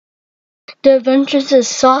The Adventures of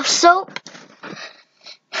Soft Soap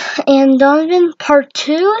and Donovan Part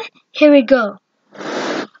 2. Here we go.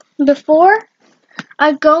 Before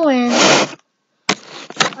I go in,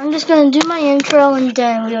 I'm just going to do my intro and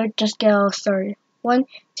then we'll just get all started. 1,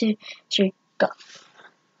 2, 3, go.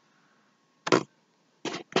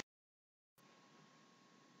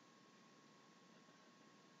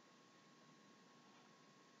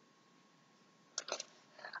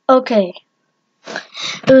 Okay,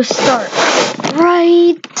 we'll start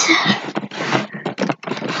right.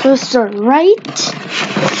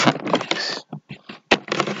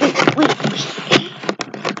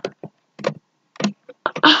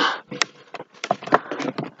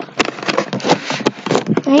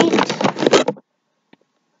 Wait.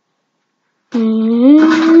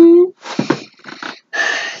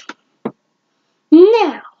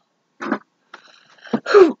 Now.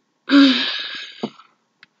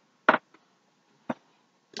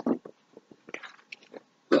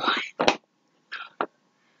 1,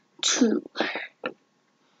 2,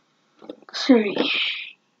 3,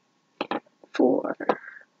 4,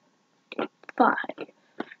 5,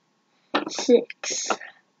 6,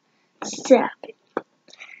 7,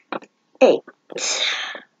 8.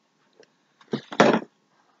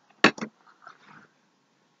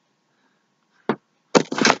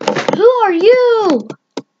 Who are you?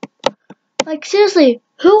 Like, seriously,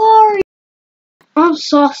 who are you? I'm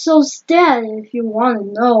Softsoap's dad, if you want to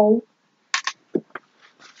know.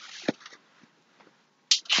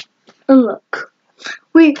 And look,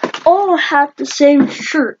 we all have the same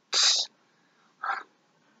shirts.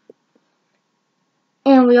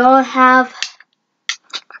 And we all have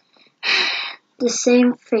the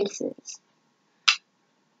same faces.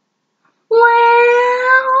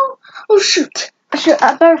 Well, oh shoot,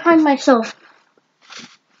 I better hide myself.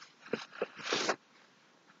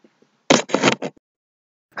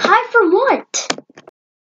 Hide from what?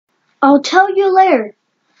 I'll tell you later.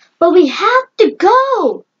 But we have to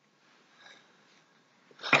go.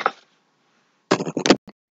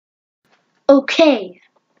 Okay.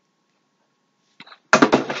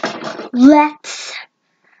 Let's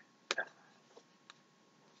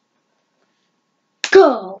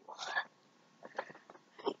go.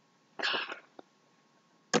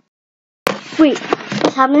 Wait,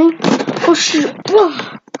 what's happening? Oh shoot.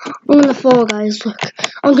 Whoa. I'm gonna fall, guys. Look,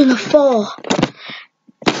 I'm gonna fall.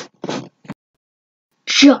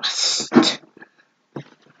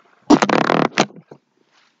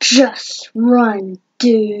 Just run,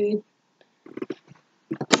 dude.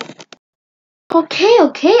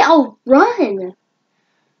 Okay, I'll run.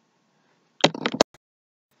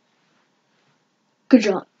 Good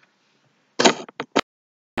job.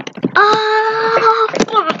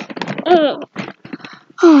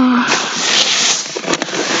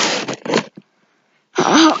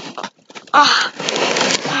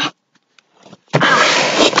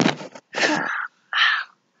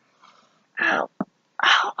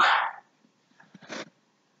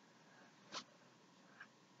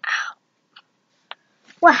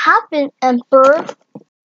 What happened, Emperor?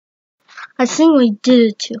 I think we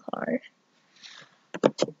did it too hard.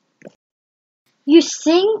 You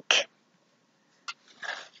think?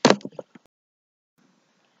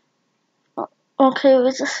 Okay,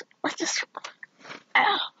 let's just.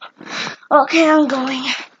 Okay, I'm going.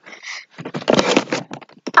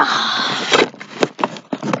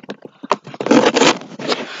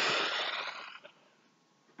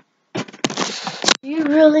 Do you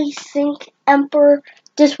really think, Emperor,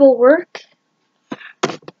 this will work?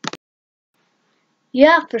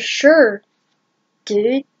 Yeah, for sure,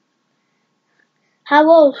 dude. How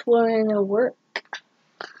else will it work?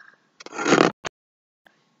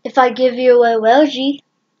 If I give you a wedgie.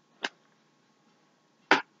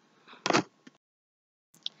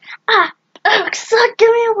 Stop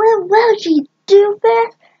giving me a wedgie,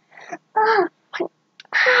 doofus. Ow.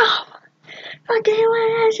 Stop giving me a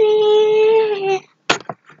wedgie.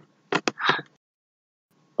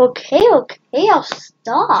 Okay, I'll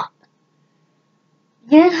stop.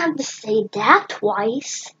 You didn't have to say that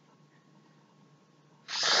twice.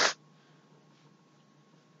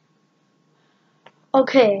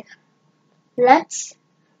 Okay, let's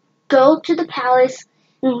go to the palace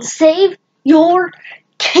and save your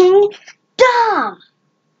kingdom.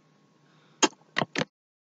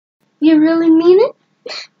 You really mean it?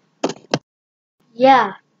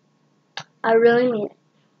 Yeah, I really mean it.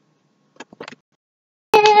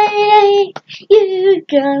 Hey, you're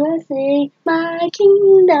gonna save my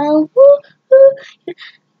kingdom. Woo, woo. You're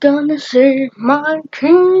gonna save my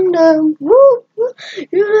kingdom. Woo, woo.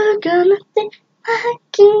 You're gonna save my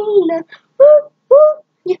kingdom. Woo, woo.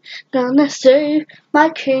 You're gonna save my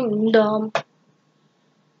kingdom.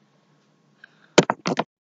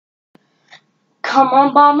 Come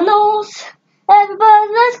on, Dominoes.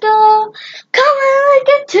 Everybody, let's go. Come on, let's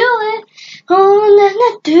get to it. Oh,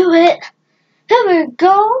 let's do it. Here we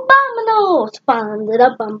go, Dominoes.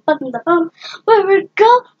 Bum-da-da-bum. Where we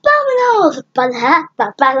go, Dominoes.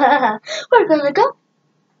 Ba-da-ba-ba-da. We're gonna go.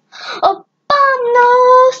 Oh,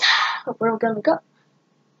 Dominoes. We're gonna go.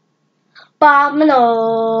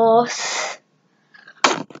 Dominoes.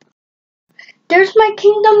 There's my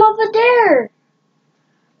kingdom over there.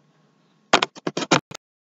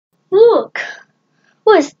 Look.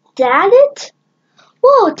 Was that it?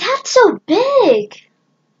 Whoa, that's so big.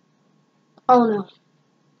 Oh no.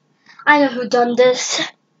 I know who done this.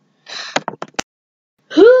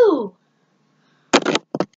 Who?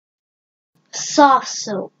 Soft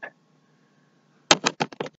soap.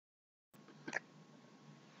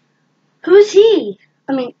 Who's he?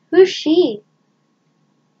 I mean, who's she?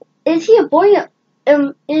 Is he a boy?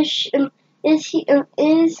 Is she, is he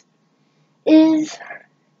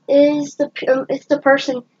is the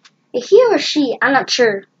person? Is he or she? I'm not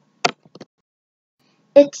sure.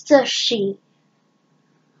 It's the she.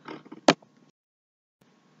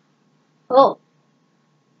 Oh,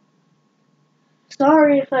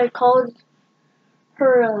 sorry if I called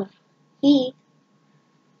her a he.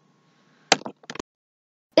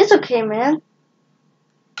 It's okay, man.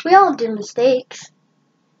 We all do mistakes.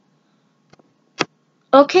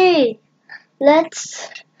 Okay, let's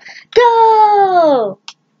go!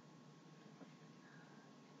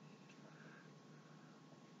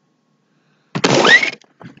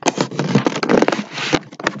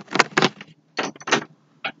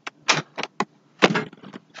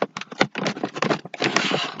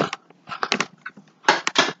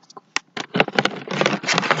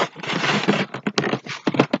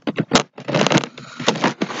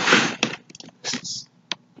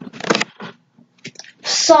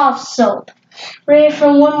 Soft soap. Ready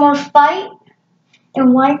for one more fight?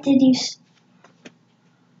 And why did you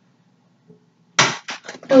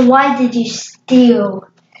steal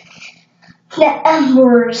the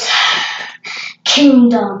Emperor's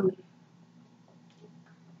kingdom?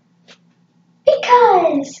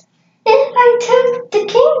 Because if I took the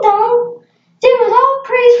kingdom, it was all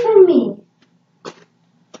praise for me.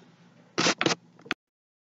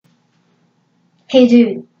 Hey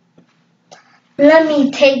dude, let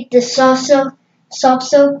me take the soft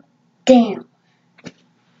soap. Damn.